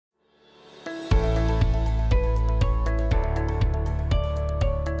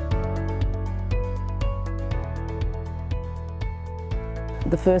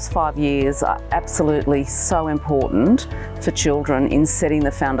The first 5 years are absolutely so important for children in setting the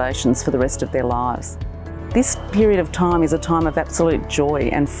foundations for the rest of their lives. This period of time is a time of absolute joy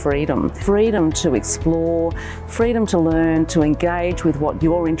and freedom. Freedom to explore, freedom to learn, to engage with what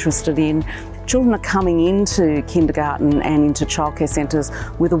you're interested in. Children are coming into kindergarten and into childcare centres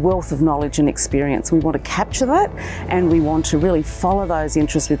with a wealth of knowledge and experience. We want to capture that, and we want to really follow those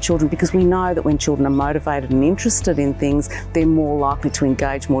interests with children, because we know that when children are motivated and interested in things, they're more likely to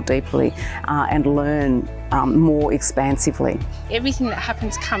engage more deeply and learn more expansively. Everything that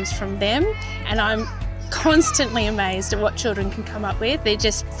happens comes from them, and I'm constantly amazed at what children can come up with. They're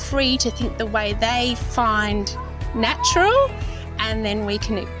just free to think the way they find natural, and then we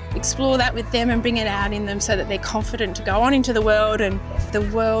can explore that with them and bring it out in them so that they're confident to go on into the world, and the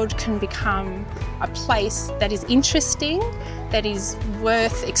world can become a place that is interesting, that is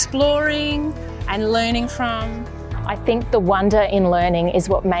worth exploring and learning from. I think the wonder in learning is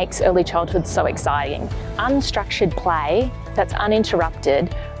what makes early childhood so exciting. Unstructured play that's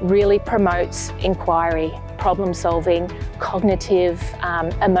uninterrupted really promotes inquiry, problem solving, cognitive,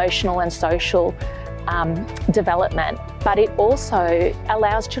 emotional and social development, but it also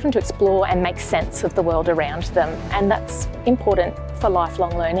allows children to explore and make sense of the world around them, and that's important for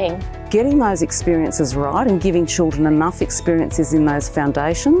lifelong learning. Getting those experiences right and giving children enough experiences in those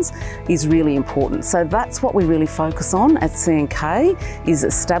foundations is really important. So that's what we really focus on at C&K, is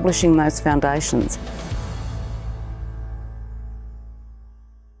establishing those foundations.